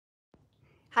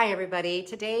Hi everybody.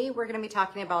 Today we're going to be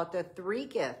talking about the 3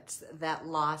 gifts that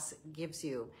loss gives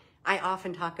you. I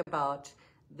often talk about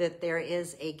that there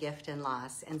is a gift in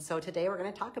loss. And so today we're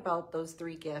going to talk about those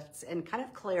 3 gifts and kind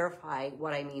of clarify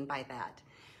what I mean by that.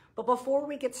 But before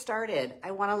we get started,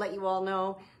 I want to let you all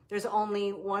know there's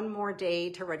only one more day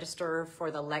to register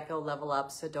for the Let Go Level Up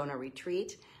SEDONA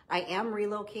retreat. I am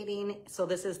relocating, so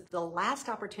this is the last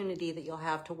opportunity that you'll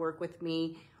have to work with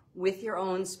me with your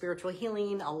own spiritual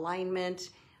healing,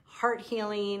 alignment, heart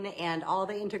healing, and all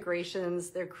the integrations.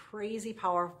 They're crazy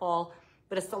powerful,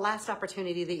 but it's the last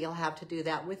opportunity that you'll have to do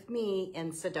that with me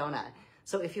in Sedona.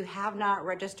 So if you have not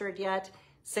registered yet,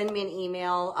 send me an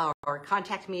email or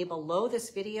contact me below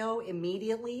this video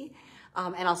immediately,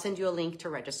 and I'll send you a link to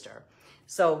register.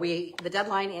 So the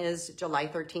deadline is July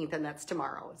 13th, and that's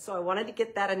tomorrow. So I wanted to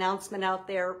get that announcement out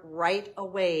there right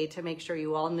away to make sure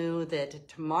you all knew that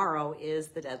tomorrow is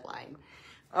the deadline.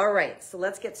 All right, so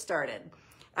let's get started.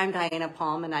 I'm Diana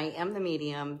Palm, and I am the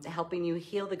medium helping you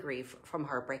heal the grief from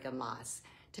heartbreak and loss.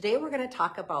 Today, we're going to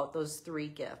talk about those 3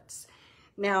 gifts.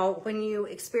 Now, when you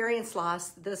experience loss,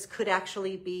 this could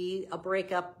actually be a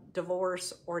breakup,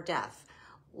 divorce, or death.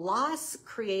 Loss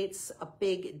creates a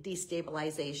big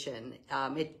destabilization.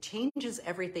 It changes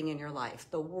everything in your life,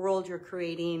 the world you're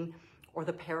creating, or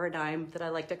the paradigm that I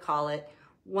like to call it.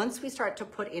 Once we start to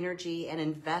put energy and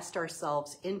invest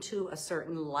ourselves into a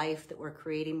certain life that we're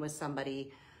creating with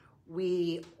somebody,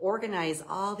 we organize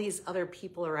all these other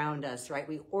people around us, right?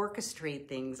 We orchestrate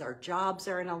things. Our jobs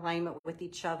are in alignment with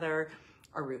each other,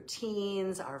 our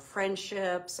routines, our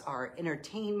friendships, our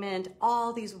entertainment,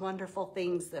 all these wonderful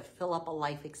things that fill up a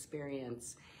life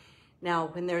experience. Now,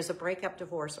 when there's a breakup,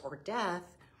 divorce, or death,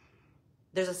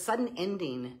 there's a sudden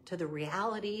ending to the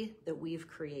reality that we've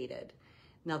created.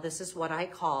 Now, this is what I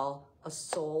call a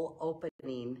soul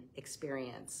opening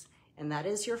experience, and that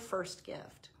is your first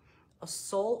gift. A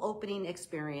soul opening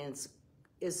experience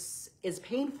is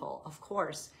painful, of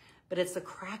course, but it's the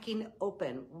cracking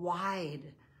open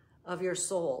wide of your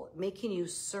soul, making you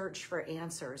search for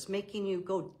answers, making you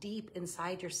go deep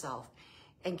inside yourself,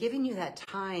 and giving you that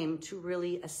time to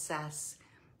really assess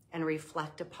and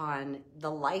reflect upon the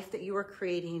life that you were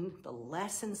creating, the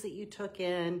lessons that you took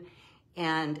in,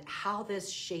 and how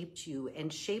this shaped you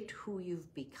and shaped who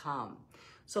you've become.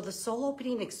 So the soul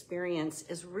opening experience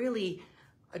is really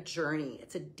a journey.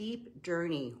 It's a deep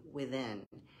journey within.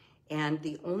 And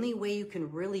the only way you can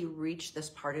really reach this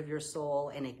part of your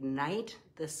soul and ignite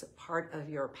this part of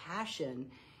your passion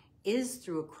is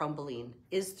through a crumbling,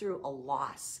 is through a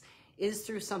loss, is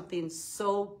through something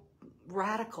so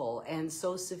radical and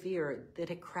so severe that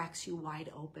it cracks you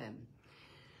wide open.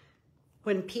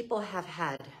 When people have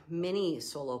had many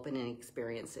soul opening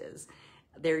experiences,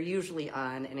 they're usually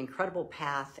on an incredible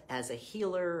path as a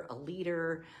healer, a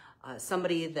leader,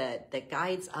 somebody that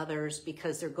guides others,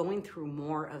 because they're going through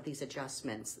more of these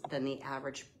adjustments than the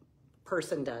average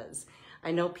person does.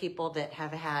 I know people that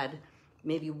have had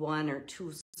maybe 1 or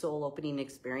 2 soul opening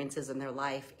experiences in their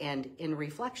life, and in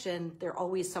reflection, they're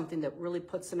always something that really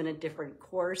puts them in a different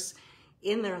course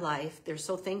in their life. They're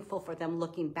so thankful for them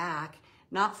looking back,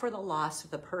 not for the loss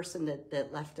of the person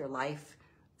that left their life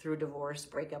through divorce,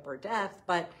 breakup, or death,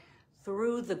 but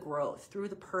through the growth, through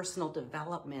the personal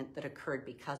development that occurred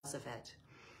because of it.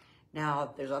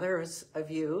 Now, there's others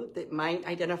of you that might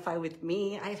identify with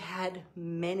me. I've had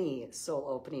many soul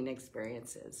opening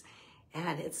experiences.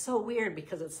 And it's so weird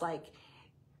because it's like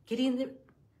getting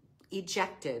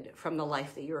ejected from the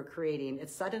life that you were creating.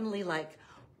 It's suddenly like,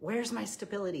 where's my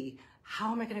stability?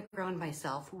 How am I going to ground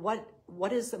myself? What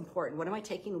is important? What am I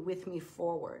taking with me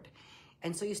forward?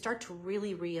 And so you start to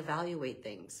really reevaluate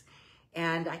things.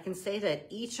 And I can say that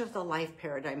each of the life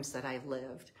paradigms that I've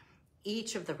lived,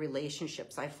 each of the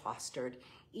relationships I fostered,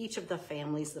 each of the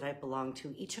families that I belonged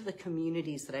to, each of the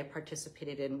communities that I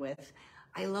participated in with,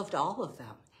 I loved all of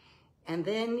them. And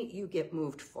then you get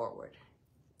moved forward.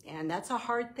 And that's a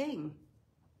hard thing.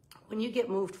 When you get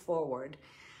moved forward,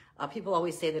 people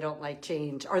always say they don't like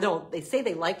change, or they say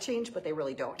they like change, but they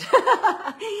really don't.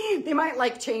 They might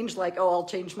like change, like, oh, I'll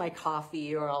change my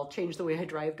coffee, or I'll change the way I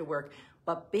drive to work.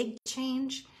 But big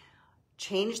change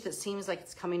that seems like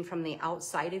it's coming from the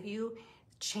outside of you,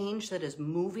 change that is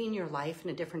moving your life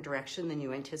in a different direction than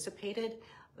you anticipated,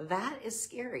 that is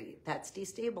scary. That's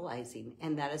destabilizing,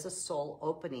 and that is a soul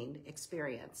opening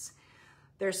experience.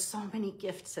 There's so many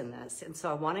gifts in this, and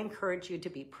so I want to encourage you to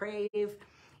be brave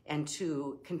and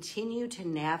to continue to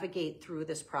navigate through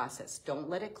this process. Don't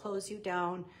let it close you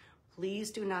down.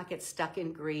 Please do not get stuck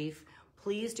in grief.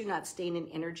 Please do not stay in an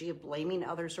energy of blaming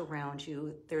others around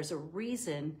you. There's a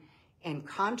reason and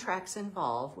contracts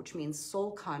involved, which means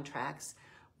soul contracts,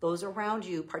 Those around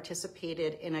you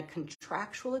participated in a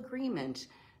contractual agreement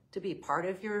to be part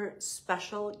of your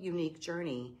special, unique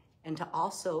journey, and to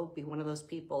also be one of those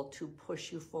people to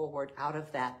push you forward out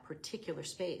of that particular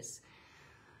space.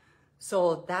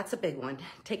 So that's a big one.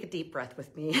 Take a deep breath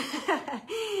with me.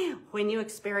 When you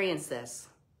experience this,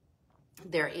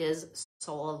 there is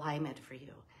soul alignment for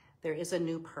you. There is a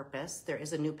new purpose. There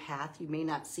is a new path. You may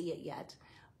not see it yet,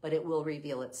 but it will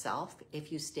reveal itself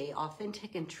if you stay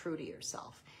authentic and true to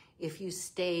yourself. If you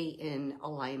stay in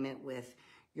alignment with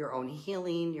your own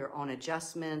healing, your own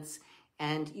adjustments,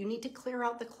 and you need to clear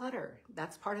out the clutter.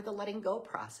 That's part of the letting go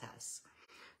process.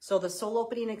 So the soul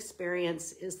opening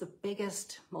experience is the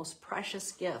biggest, most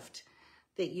precious gift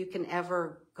that you can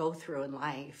ever go through in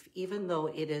life, even though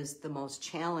it is the most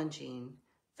challenging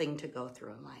thing to go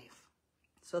through in life.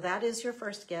 So that is your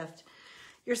first gift.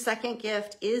 Your second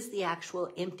gift is the actual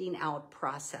emptying out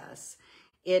process.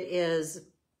 It is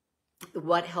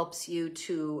what helps you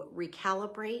to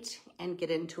recalibrate and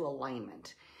get into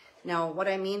alignment. Now, what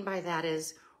I mean by that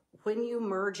is when you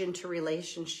merge into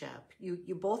relationship,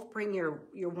 you both bring your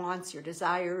wants, your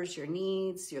desires, your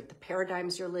needs, the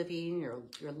paradigms you're living,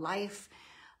 your life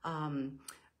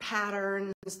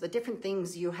patterns, the different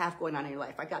things you have going on in your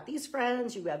life. I got these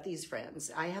friends, you have these friends.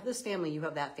 I have this family, you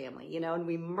have that family, you know, and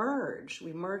we merge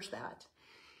that.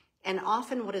 And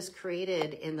often what is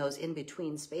created in those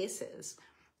in-between spaces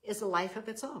is a life of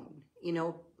its own. You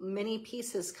know, many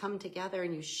pieces come together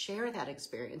and you share that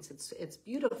experience. It's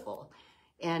beautiful.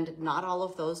 And not all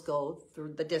of those go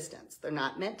through the distance. They're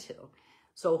not meant to.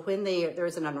 So when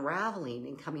there's an unraveling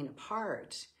and coming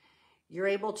apart, you're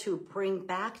able to bring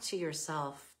back to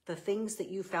yourself the things that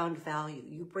you found value.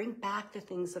 You bring back the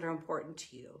things that are important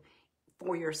to you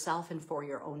for yourself and for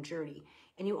your own journey.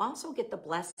 And you also get the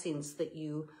blessings that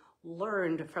you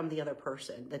learned from the other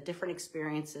person, the different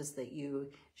experiences that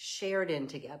you shared in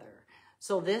together.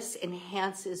 So this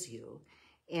enhances you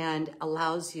and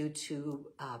allows you to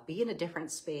be in a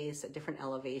different space, a different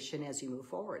elevation as you move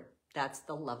forward. That's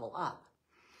the level up.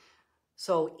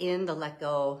 So in the let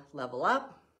go, level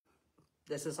up,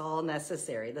 this is all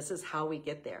necessary. This is how we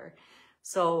get there.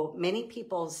 So many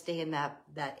people stay in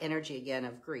that energy again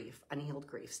of grief, unhealed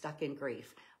grief, stuck in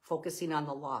grief, focusing on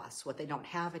the loss, what they don't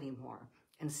have anymore,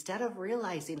 instead of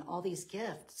realizing all these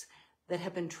gifts that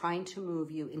have been trying to move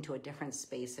you into a different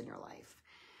space in your life.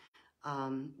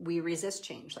 We resist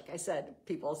change. Like I said,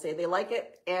 people say they like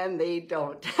it and they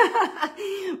don't.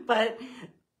 But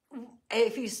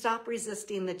if you stop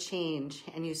resisting the change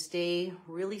and you stay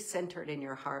really centered in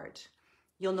your heart,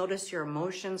 you'll notice your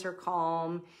emotions are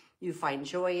calm. You find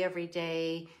joy every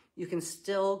day. You can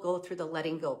still go through the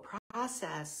letting go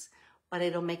process, but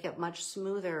it'll make it much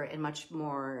smoother and much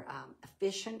more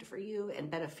efficient for you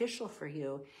and beneficial for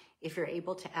you if you're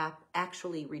able to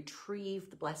actually retrieve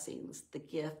the blessings, the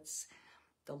gifts,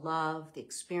 the love, the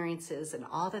experiences, and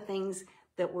all the things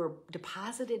that were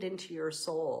deposited into your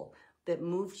soul that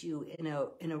moved you in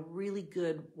a really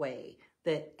good way,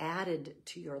 that added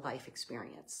to your life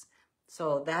experience.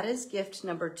 So that is gift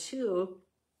number 2,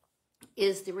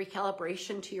 is the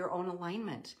recalibration to your own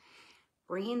alignment.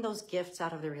 Bringing those gifts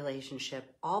out of the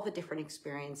relationship, all the different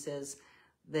experiences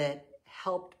that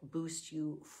helped boost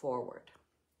you forward.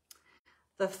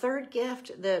 The third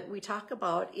gift that we talk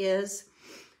about is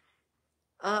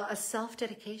a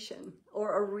self-dedication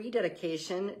or a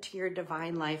rededication to your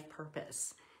divine life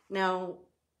purpose. Now,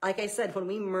 like I said, when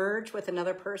we merge with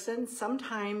another person,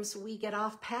 sometimes we get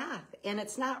off path, and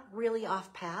it's not really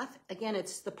off path. Again,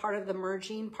 it's the part of the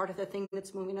merging, part of the thing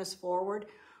that's moving us forward.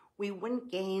 We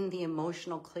wouldn't gain the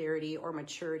emotional clarity or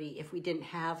maturity if we didn't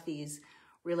have these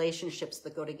relationships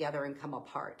that go together and come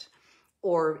apart,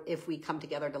 or if we come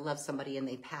together to love somebody and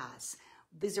they pass.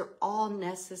 These are all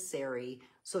necessary,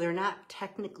 so they're not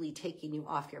technically taking you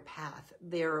off your path.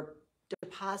 They're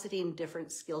depositing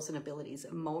different skills and abilities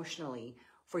emotionally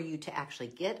for you to actually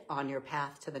get on your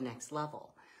path to the next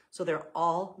level. So they're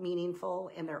all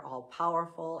meaningful, and they're all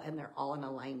powerful, and they're all in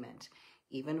alignment,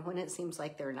 even when it seems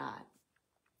like they're not.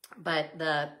 But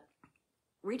the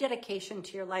rededication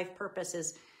to your life purpose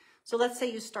is, so let's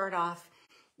say you start off,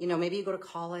 you know, maybe you go to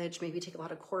college, maybe you take a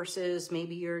lot of courses,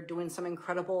 maybe you're doing some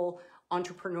incredible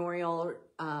entrepreneurial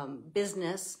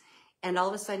business, and all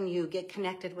of a sudden you get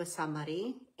connected with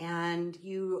somebody and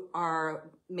you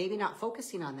are maybe not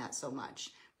focusing on that so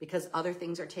much because other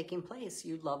things are taking place.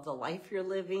 You love the life you're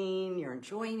living, you're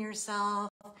enjoying yourself,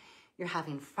 you're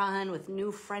having fun with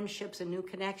new friendships and new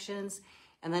connections,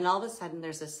 and then all of a sudden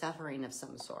there's a severing of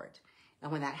some sort.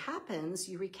 And when that happens,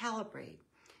 you recalibrate.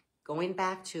 Going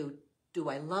back to, do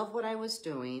I love what I was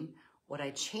doing? Would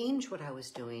I change what I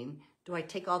was doing? Do I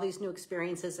take all these new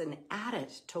experiences and add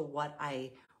it to what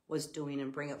I was doing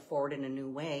and bring it forward in a new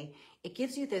way? It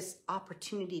gives you this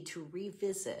opportunity to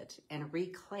revisit and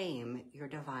reclaim your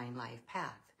divine life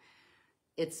path.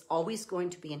 It's always going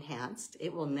to be enhanced.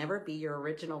 It will never be your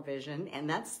original vision. And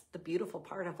that's the beautiful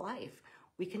part of life.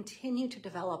 We continue to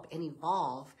develop and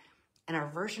evolve, and our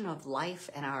version of life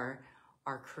and our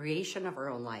creation of our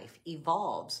own life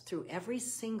evolves through every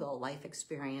single life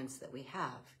experience that we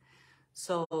have.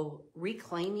 So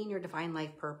reclaiming your divine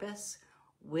life purpose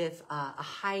with a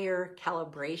higher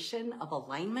calibration of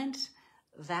alignment,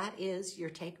 that is your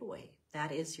takeaway.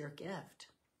 That is your gift.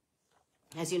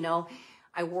 As you know,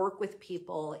 I work with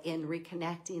people in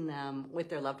reconnecting them with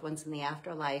their loved ones in the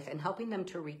afterlife and helping them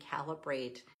to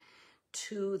recalibrate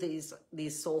to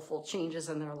these soulful changes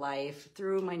in their life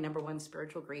through my #1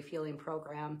 spiritual grief healing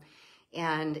program.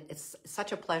 And it's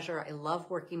such a pleasure. I love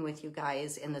working with you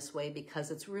guys in this way because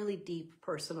it's really deep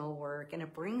personal work, and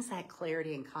it brings that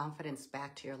clarity and confidence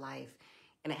back to your life.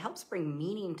 And it helps bring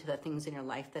meaning to the things in your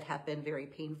life that have been very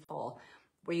painful,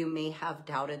 where you may have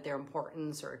doubted their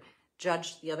importance or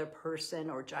judged the other person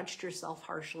or judged yourself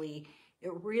harshly.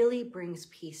 It really brings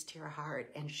peace to your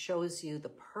heart and shows you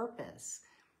the purpose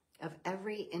of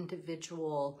every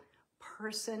individual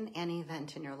person and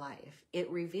event in your life. It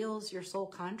reveals your soul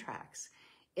contracts.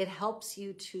 It helps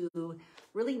you to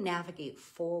really navigate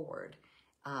forward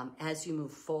as you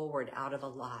move forward out of a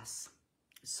loss.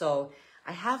 So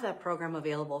I have that program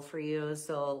available for you.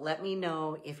 So let me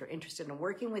know if you're interested in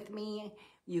working with me.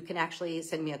 You can actually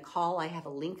send me a call. I have a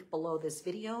link below this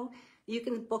video. You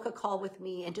can book a call with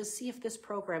me and just see if this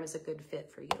program is a good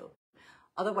fit for you.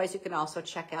 Otherwise, you can also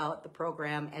check out the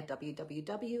program at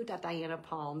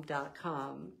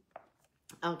www.dianapalm.com.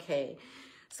 Okay,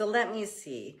 so let me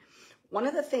see. One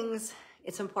of the things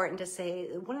it's important to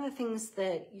say, one of the things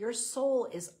that your soul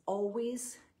is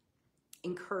always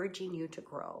encouraging you to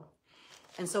grow.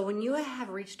 And so when you have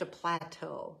reached a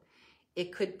plateau,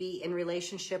 it could be in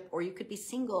relationship or you could be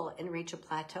single and reach a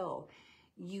plateau.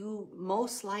 You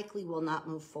most likely will not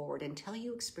move forward until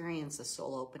you experience a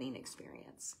soul opening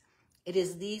experience. It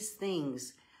is these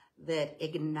things that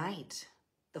ignite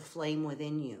the flame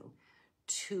within you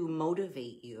to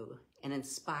motivate you and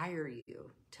inspire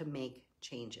you to make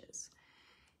changes.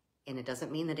 And it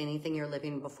doesn't mean that anything you're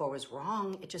living before was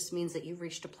wrong. It just means that you've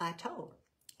reached a plateau.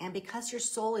 And because your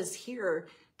soul is here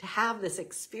to have this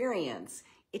experience,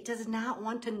 it does not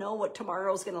want to know what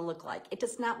tomorrow is going to look like. It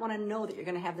does not want to know that you're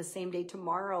going to have the same day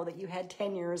tomorrow that you had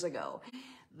 10 years ago.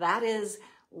 That is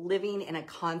living in a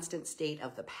constant state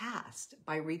of the past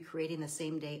by recreating the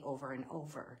same day over and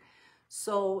over.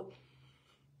 So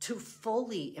to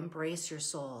fully embrace your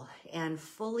soul and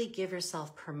fully give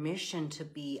yourself permission to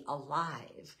be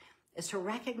alive is to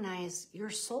recognize your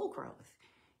soul growth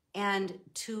and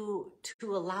to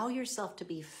allow yourself to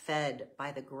be fed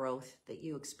by the growth that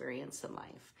you experience in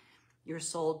life. Your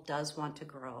soul does want to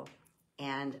grow,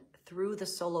 and through the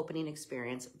soul opening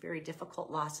experience, very difficult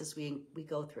losses we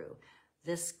go through,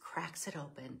 this cracks it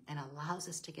open and allows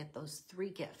us to get those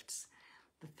 3 gifts,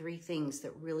 the 3 things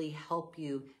that really help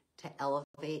you to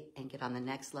elevate and get on the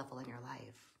next level in your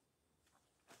life.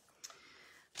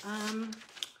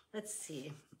 Let's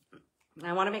see.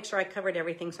 I want to make sure I covered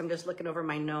everything, so I'm just looking over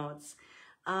my notes.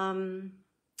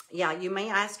 Yeah, you may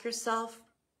ask yourself,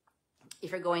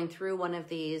 if you're going through one of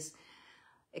these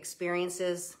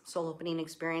experiences, soul opening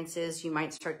experiences, you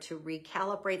might start to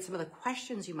recalibrate some of the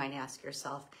questions you might ask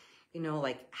yourself. You know,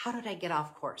 like, how did I get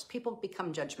off course? People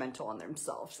become judgmental on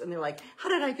themselves and they're like, how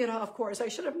did I get off course? I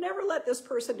should have never let this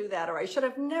person do that, or I should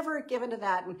have never given to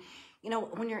that. And, you know,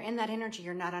 when you're in that energy,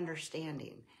 you're not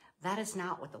understanding. That is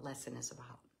not what the lesson is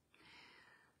about.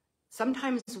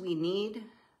 Sometimes we need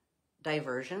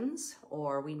diversions,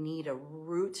 or we need a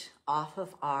route off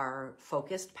of our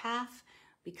focused path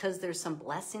because there's some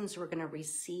blessings we're going to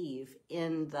receive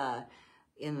in the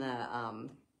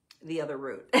other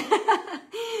route.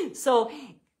 So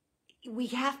we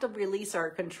have to release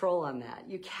our control on that.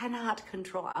 You cannot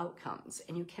control outcomes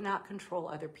and you cannot control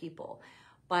other people,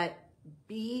 but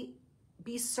be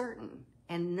certain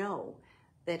and know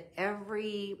that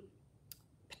every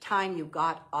time you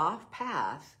got off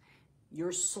path,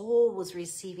 your soul was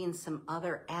receiving some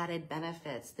other added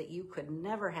benefits that you could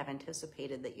never have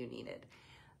anticipated that you needed.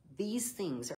 These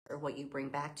things are what you bring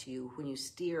back to you when you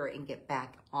steer and get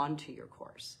back onto your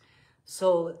course.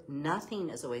 So nothing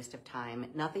is a waste of time.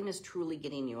 Nothing is truly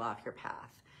getting you off your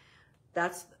path.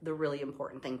 That's the really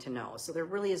important thing to know. So there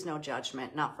really is no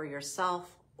judgment, not for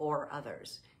yourself or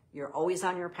others. You're always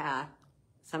on your path.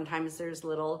 Sometimes there's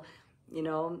little,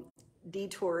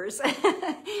 detours,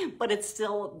 but it's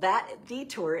still, that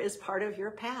detour is part of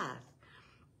your path.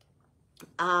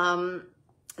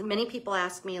 Many people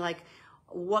ask me, like,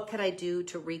 what could I do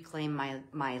to reclaim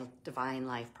my divine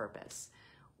life purpose?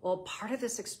 Well, part of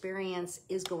this experience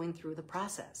is going through the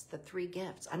process, the 3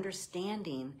 gifts,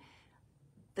 understanding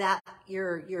that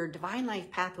your divine life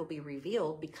path will be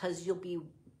revealed because you'll be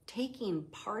taking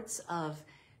parts of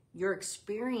your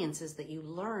experiences that you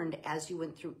learned as you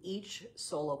went through each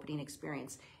soul opening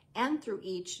experience and through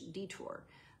each detour.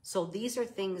 So these are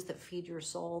things that feed your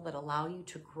soul, that allow you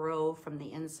to grow from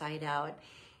the inside out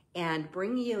and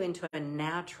bring you into a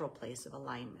natural place of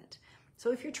alignment.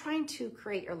 So if you're trying to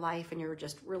create your life and you're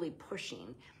just really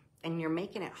pushing and you're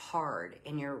making it hard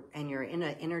and you're in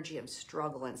an energy of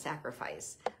struggle and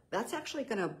sacrifice, that's actually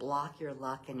going to block your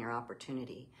luck and your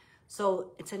opportunity.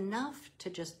 So it's enough to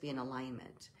just be in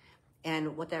alignment.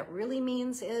 And what that really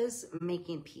means is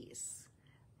making peace.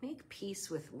 Make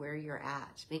peace with where you're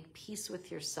at. Make peace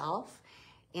with yourself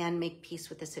and make peace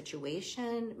with the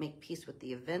situation. Make peace with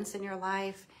the events in your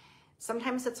life.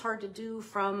 Sometimes it's hard to do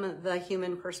from the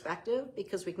human perspective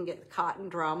because we can get caught in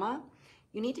drama.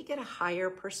 You need to get a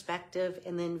higher perspective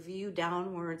and then view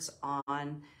downwards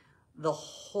on the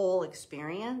whole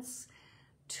experience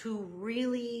to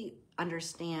really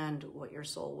understand what your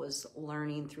soul was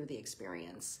learning through the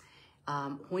experience.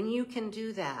 When you can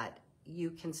do that,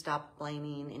 you can stop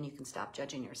blaming and you can stop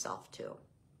judging yourself too.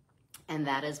 And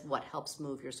that is what helps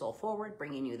move your soul forward,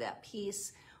 bringing you that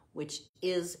peace, which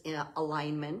is in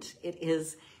alignment. It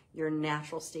is your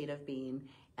natural state of being.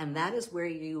 And that is where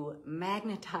you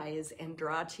magnetize and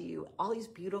draw to you all these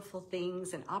beautiful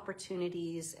things and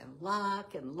opportunities and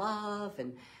luck and love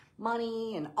and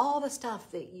money and all the stuff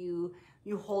that you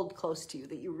hold close to you,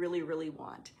 that you really, really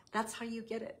want. That's how you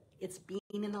get it. It's being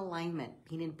in alignment,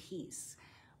 being in peace,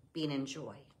 being in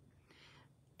joy.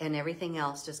 And everything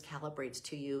else just calibrates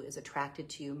to you, is attracted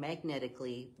to you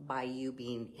magnetically by you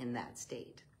being in that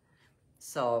state.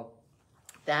 So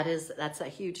that's a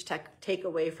huge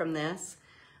takeaway from this.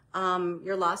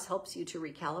 Your loss helps you to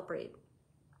recalibrate,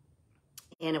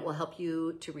 and it will help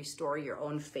you to restore your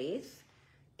own faith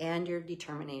and your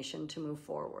determination to move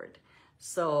forward.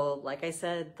 So like I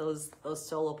said, those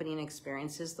soul opening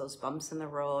experiences, those bumps in the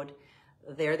road,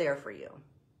 they're there for you.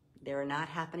 They're not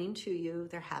happening to you,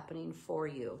 they're happening for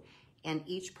you. And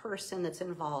each person that's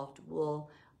involved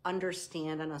will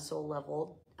understand on a soul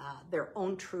level their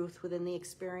own truth within the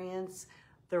experience,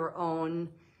 their own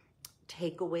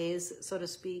takeaways, so to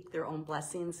speak, their own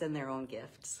blessings and their own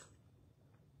gifts.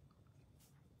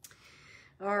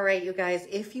 All right, you guys,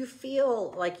 if you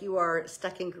feel like you are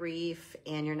stuck in grief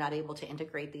and you're not able to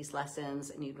integrate these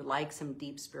lessons and you'd like some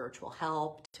deep spiritual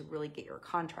help to really get your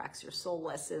contracts, your soul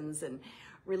lessons, and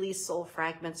release soul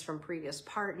fragments from previous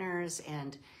partners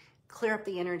and clear up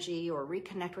the energy or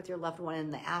reconnect with your loved one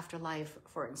in the afterlife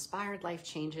for inspired life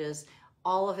changes,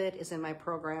 all of it is in my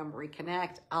program,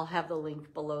 Reconnect. I'll have the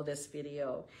link below this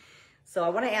video. So I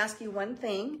want to ask you one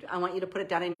thing. I want you to put it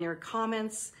down in your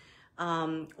comments.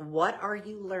 What are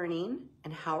you learning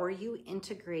and how are you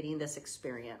integrating this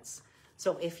experience?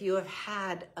 So if you have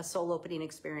had a soul opening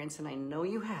experience, and I know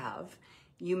you have,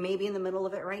 you may be in the middle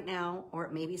of it right now, or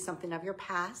it may be something of your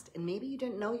past, and maybe you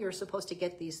didn't know you were supposed to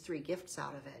get these 3 gifts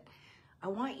out of it. I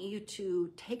want you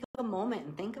to take a moment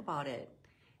and think about it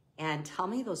and tell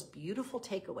me those beautiful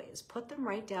takeaways. Put them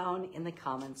right down in the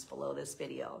comments below this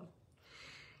video.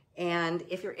 And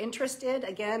if you're interested,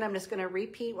 again, I'm just going to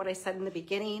repeat what I said in the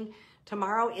beginning.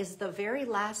 Tomorrow is the very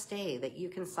last day that you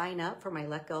can sign up for my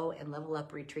Let Go and Level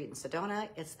Up retreat in Sedona.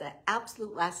 It's the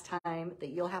absolute last time that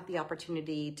you'll have the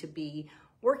opportunity to be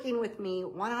working with me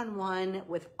one-on-one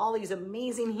with all these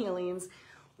amazing healings.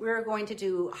 We're going to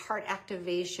do heart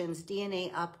activations,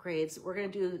 DNA upgrades. We're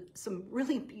going to do some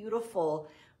really beautiful,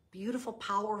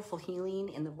 powerful healing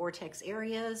in the vortex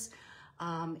areas.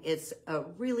 It's a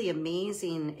really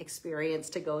amazing experience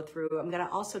to go through. I'm going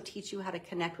to also teach you how to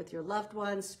connect with your loved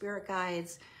ones, spirit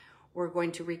guides. We're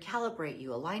going to recalibrate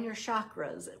you, align your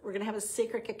chakras. We're going to have a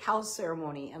sacred cacao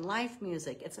ceremony and live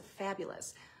music. It's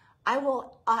fabulous. I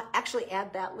will actually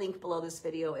add that link below this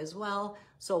video as well.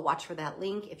 So watch for that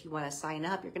link. If you want to sign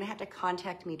up, you're going to have to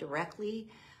contact me directly.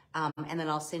 And then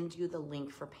I'll send you the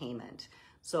link for payment.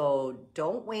 So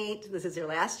don't wait. This is your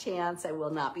last chance. I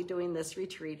will not be doing this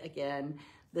retreat again.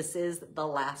 This is the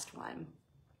last one.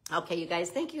 Okay, you guys,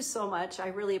 thank you so much. I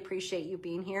really appreciate you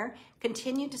being here.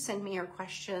 Continue to send me your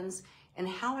questions and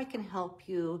how I can help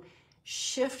you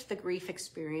shift the grief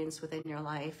experience within your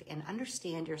life and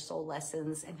understand your soul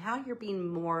lessons and how you're being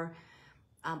more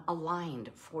aligned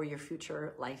for your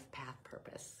future life path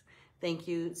purpose. Thank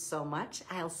you so much.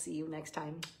 I'll see you next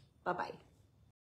time. Bye-bye.